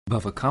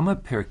Bava Kamma,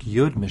 Perik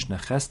Yud,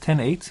 Mishnah Ches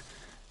 10:8.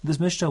 This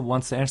Mishnah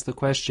wants to answer the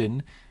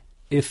question,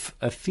 if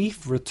a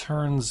thief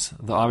returns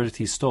the object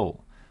he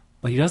stole,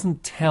 but he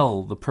doesn't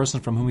tell the person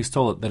from whom he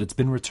stole it that it's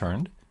been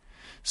returned,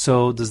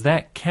 so does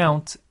that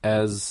count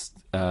as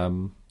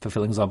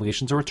fulfilling his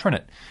obligation to return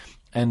it?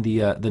 And the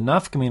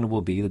nafkamina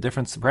will be, the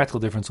practical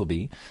difference will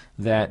be,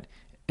 that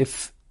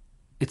if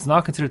it's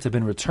not considered to have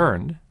been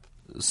returned,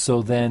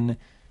 so then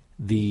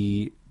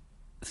the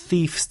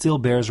thief still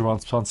bears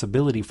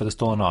responsibility for the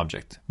stolen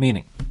object.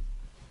 Meaning,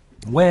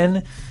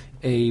 when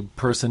a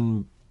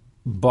person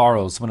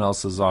borrows someone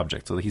else's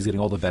object, so that he's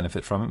getting all the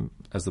benefit from him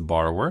as the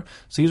borrower,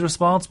 so he's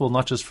responsible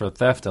not just for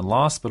theft and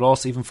loss, but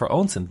also even for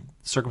own sin,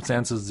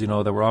 circumstances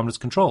that were on his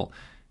control.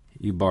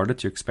 You borrowed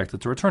it, you're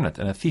expected to return it.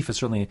 And a thief is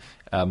certainly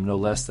no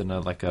less than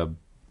a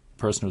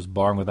person who's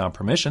borrowing without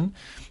permission,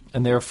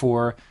 and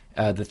therefore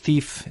the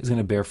thief is going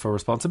to bear full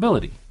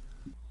responsibility.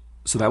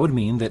 So that would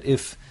mean that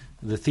if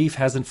the thief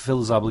hasn't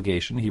fulfilled his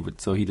obligation,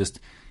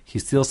 he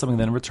steals something,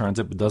 then returns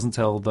it, but doesn't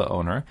tell the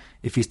owner.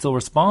 If he's still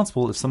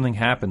responsible, if something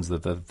happens,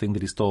 that the thing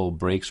that he stole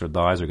breaks or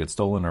dies or gets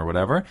stolen or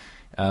whatever,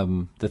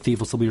 the thief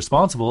will still be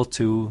responsible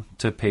to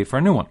pay for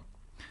a new one.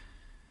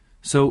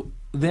 So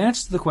the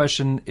answer to the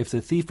question, if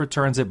the thief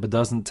returns it but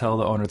doesn't tell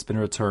the owner it's been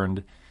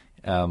returned,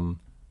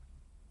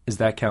 does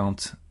that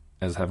count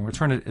as having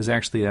returned it? Is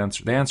actually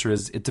the answer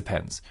is it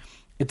depends.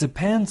 It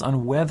depends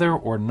on whether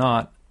or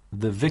not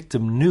the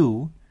victim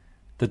knew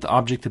that the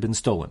object had been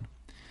stolen.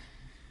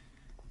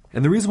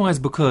 And the reason why is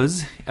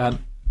because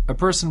a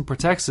person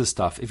protects his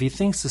stuff. If he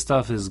thinks the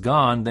stuff is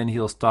gone, then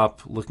he'll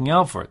stop looking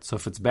out for it. So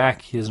if it's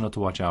back, he doesn't know to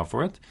watch out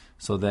for it.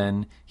 So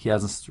then he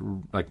hasn't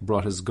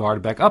brought his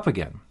guard back up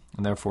again,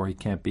 and therefore he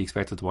can't be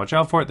expected to watch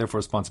out for it. Therefore,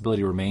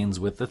 responsibility remains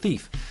with the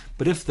thief.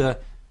 But if the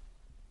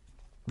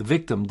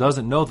victim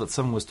doesn't know that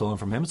something was stolen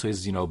from him, so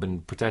he's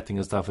been protecting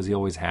his stuff as he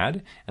always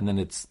had, and then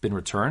it's been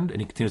returned,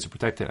 and he continues to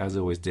protect it as he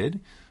always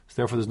did. So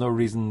therefore, there's no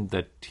reason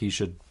that he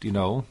should, the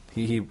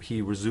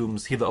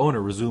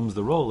owner resumes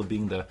the role of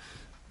being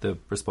the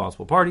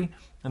responsible party,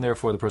 and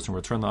therefore the person who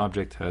returned the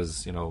object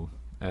has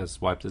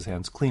wiped his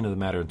hands clean of the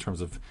matter in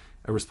terms of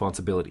a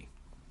responsibility.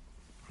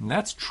 And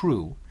that's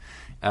true,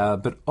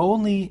 but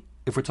only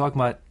if we're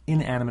talking about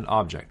inanimate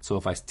objects. So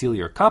if I steal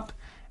your cup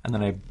and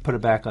then I put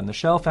it back on the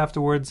shelf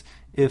afterwards,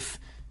 if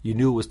you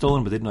knew it was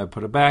stolen but didn't know I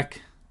put it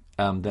back,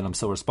 then I'm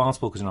still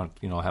responsible because I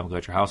haven't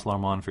got your house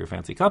alarm on for your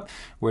fancy cup.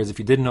 Whereas if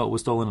you didn't know it was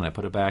stolen and I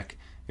put it back,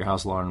 your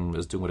house alarm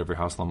is doing whatever your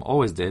house alarm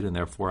always did, and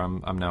therefore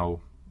I'm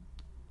now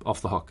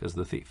off the hook as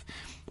the thief.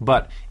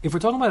 But if we're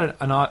talking about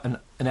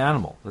an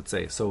animal, let's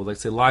say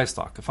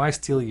livestock, if I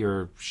steal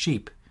your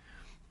sheep,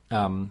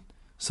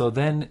 so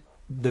then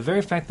the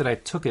very fact that I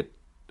took it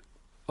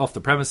off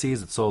the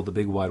premises, it sold the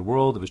big wide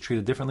world, it was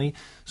treated differently,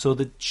 so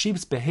the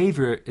sheep's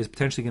behavior is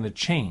potentially going to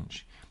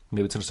change.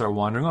 Maybe it's going to start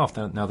wandering off.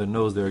 Now that it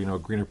knows there are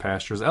greener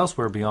pastures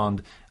elsewhere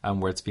beyond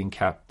where it's being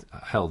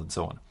held, and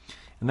so on.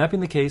 And that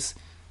being the case,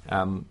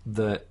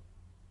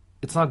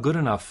 it's not good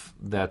enough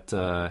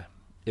that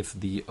if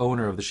the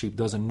owner of the sheep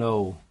doesn't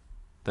know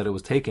that it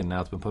was taken,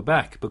 now it's been put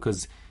back,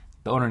 because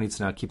the owner needs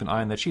to now keep an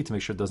eye on that sheep to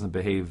make sure it doesn't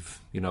behave,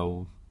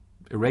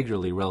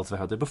 irregularly relative to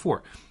how it did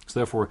before. So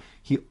therefore,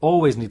 he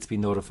always needs to be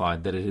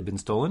notified that it had been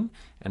stolen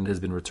and it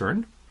has been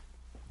returned,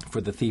 for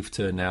the thief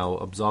to now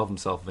absolve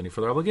himself of any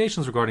further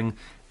obligations regarding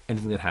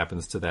anything that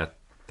happens to that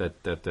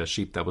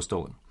sheep that was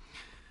stolen.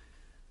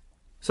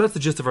 So that's the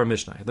gist of our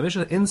Mishnah. The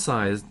Mishnah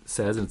inside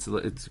says, and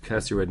it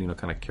has to be read,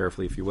 kind of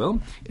carefully, if you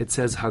will. It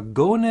says,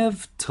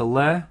 "Hagonev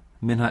tale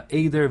min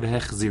ha'eder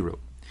v'hechziru."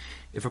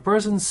 If a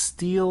person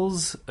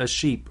steals a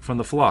sheep from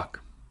the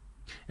flock,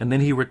 and then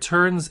he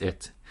returns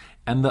it,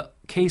 and the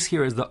case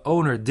here is the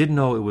owner didn't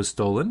know it was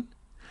stolen,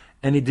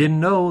 and he didn't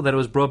know that it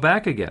was brought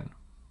back again.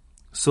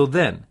 So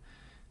then,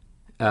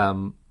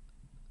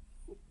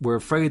 we're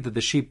afraid that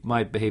the sheep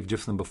might behave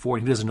different than before,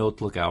 and he doesn't know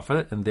to look out for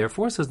it, and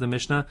therefore, says the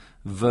Mishnah,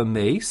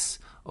 v'meis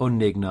o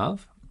nignav,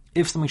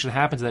 if something should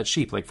happen to that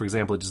sheep, like for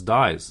example, it just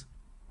dies,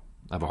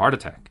 have a heart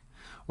attack,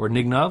 or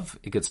nignav,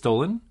 it gets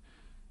stolen,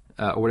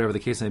 or whatever the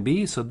case may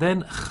be, so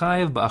then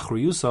chayev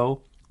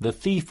ba'achriyuso, the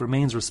thief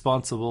remains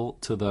responsible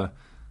for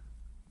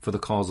the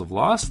cause of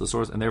loss, the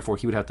source, and therefore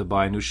he would have to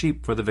buy a new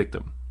sheep for the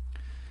victim.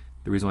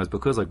 The reason why is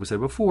because, like we said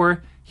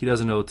before, he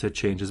doesn't know to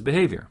change his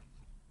behavior.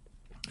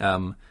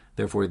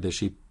 Therefore,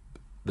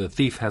 the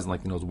thief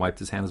hasn't wiped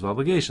his hands of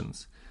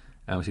obligations.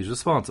 He's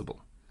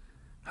responsible.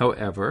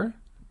 However,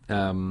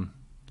 lo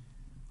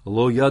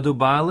yadu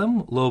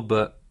ba'alim lo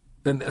be.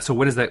 So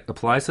when does that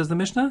apply? Says the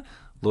Mishnah,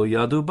 lo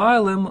yadu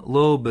ba'alim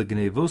lo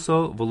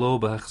begnevuso v'lo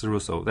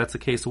behachzeruso. That's the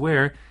case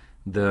where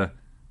the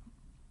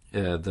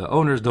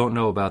owners don't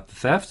know about the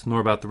theft nor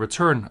about the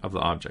return of the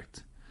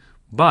object.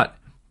 But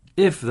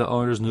if the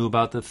owners knew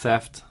about the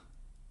theft,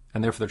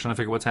 and therefore they're trying to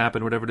figure out what's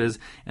happened, whatever it is,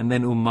 and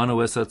then umanu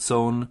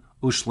esatzon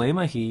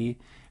ushlemahi,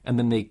 and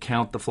then they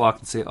count the flock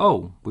and say,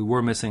 oh, we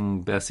were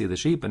missing Bessie the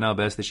sheep, and now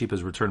Bessie the sheep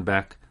is returned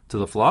back to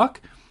the flock.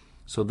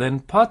 So then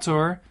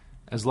patur,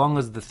 as long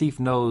as the thief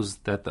knows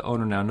that the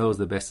owner now knows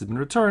the Bessie has been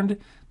returned,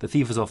 the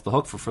thief is off the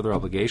hook for further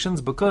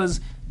obligations,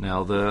 because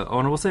now the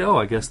owner will say, oh,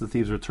 I guess the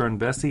thieves returned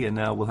Bessie, and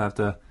now we'll have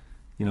to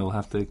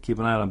keep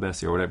an eye on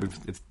Bessie or whatever.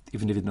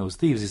 Even if he knows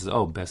thieves, he says,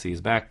 oh, Bessie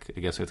is back, I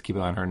guess we have to keep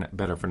an eye on her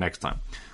better for next time.